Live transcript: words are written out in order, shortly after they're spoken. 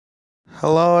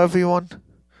Hello, everyone.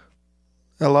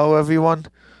 Hello, everyone.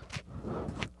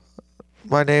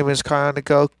 My name is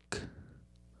Kyanagok,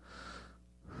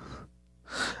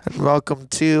 and welcome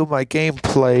to my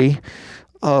gameplay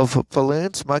of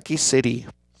Balloons Monkey City.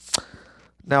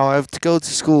 Now, I have to go to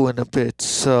school in a bit,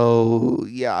 so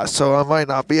yeah, so I might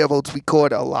not be able to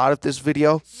record a lot of this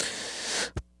video,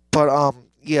 but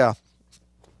yeah,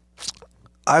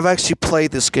 I've actually played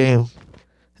this game,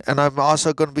 and I'm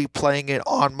also going to be playing it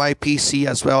on my PC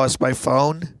as well as my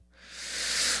phone.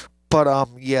 But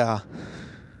yeah.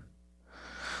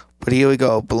 But here we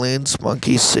go, Balloons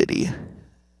Monkey City.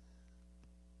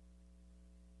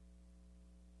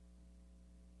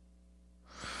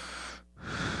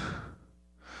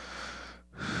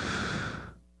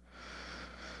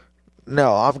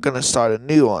 No, I'm gonna start a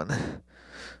new one.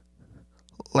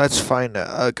 Let's find it.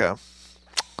 Okay.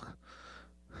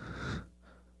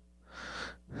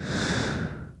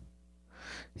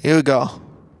 Here we go.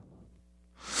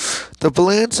 The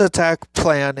balloon's attack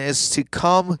plan is to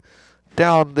come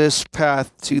down this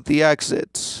path to the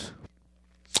exits.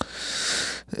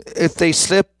 If they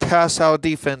slip past our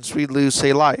defense, we lose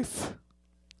a life.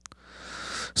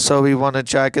 So we want to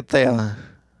jack it there.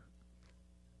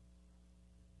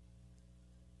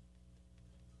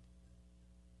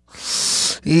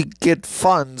 You get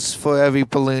funds for every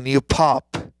balloon you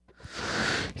pop.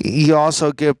 You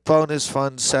also get bonus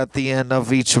funds at the end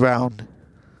of each round.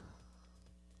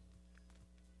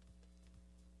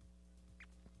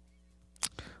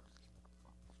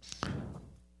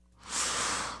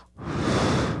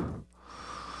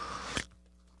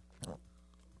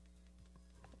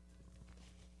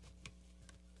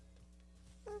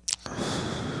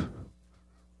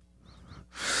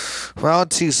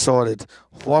 Round 2 sorted.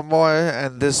 One more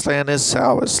and this land is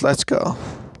ours. Let's go.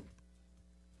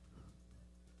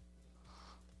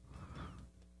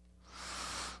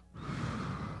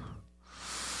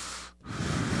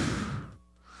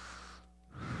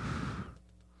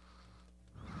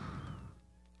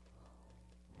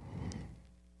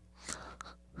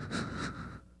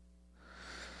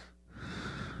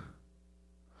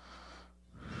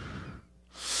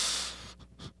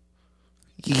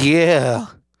 Yeah.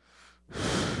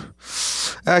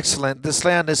 Excellent. This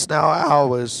land is now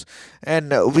ours,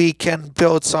 and we can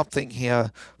build something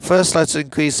here. First, let's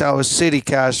increase our city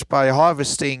cash by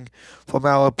harvesting from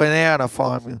our banana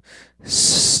farm.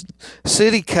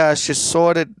 City cash is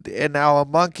sorted in our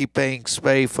monkey banks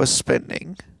ready for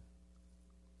spending.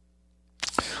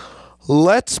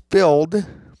 Let's build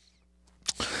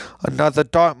another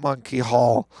dart monkey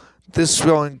hall. This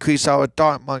will increase our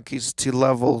dart monkeys to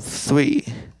level 3.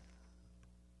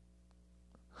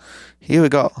 Here we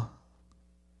go.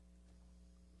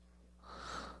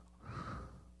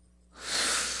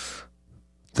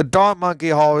 The Dart Monkey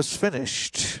Hall is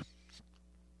finished.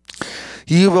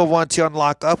 You will want to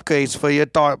unlock upgrades for your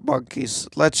Dart Monkeys.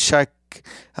 Let's check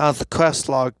out the quest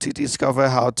log to discover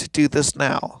how to do this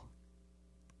now.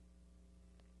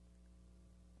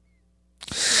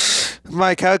 If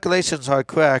my calculations are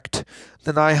correct,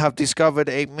 then I have discovered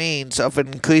a means of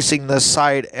increasing the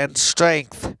size and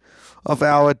strength of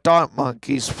our dart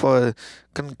monkeys. For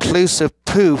conclusive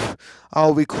proof,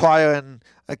 I'll require an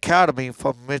academy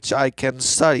from which I can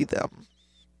study them.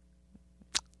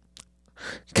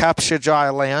 Capture dry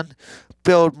land,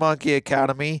 build monkey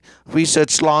academy,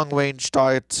 research long-range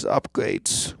darts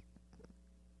upgrades.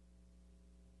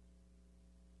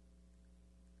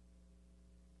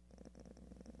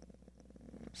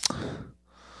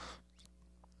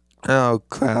 Oh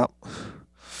crap.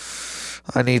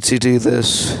 I need to do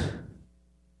this.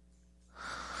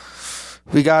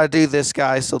 We gotta do this,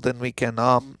 guys, so then we can,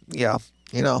 yeah,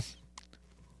 you know.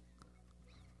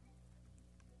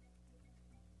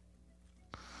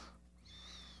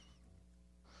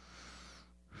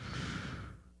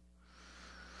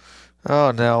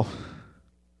 Oh, no.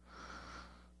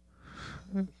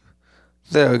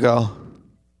 There we go.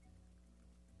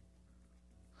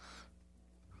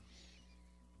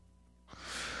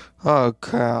 Oh,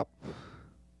 crap.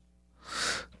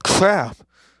 Crap.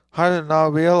 I did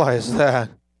not realize that.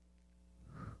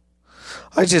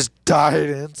 I just died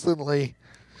instantly.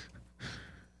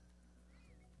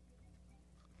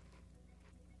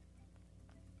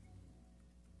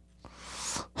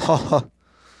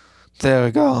 There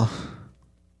we go.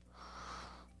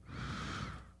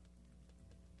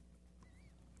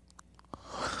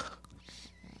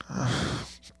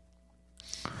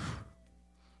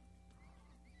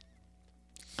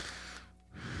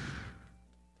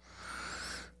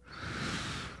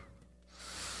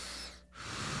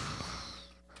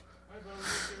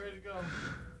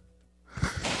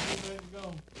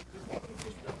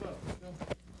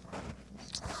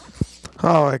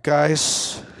 Alright,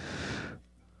 guys.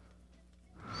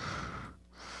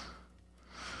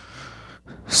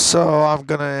 So I'm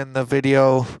gonna end the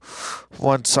video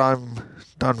once I'm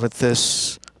done with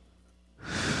this.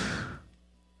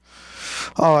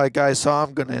 Alright, guys, so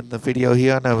I'm gonna end the video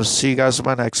here, and I will see you guys in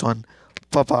my next one.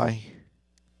 Bye bye.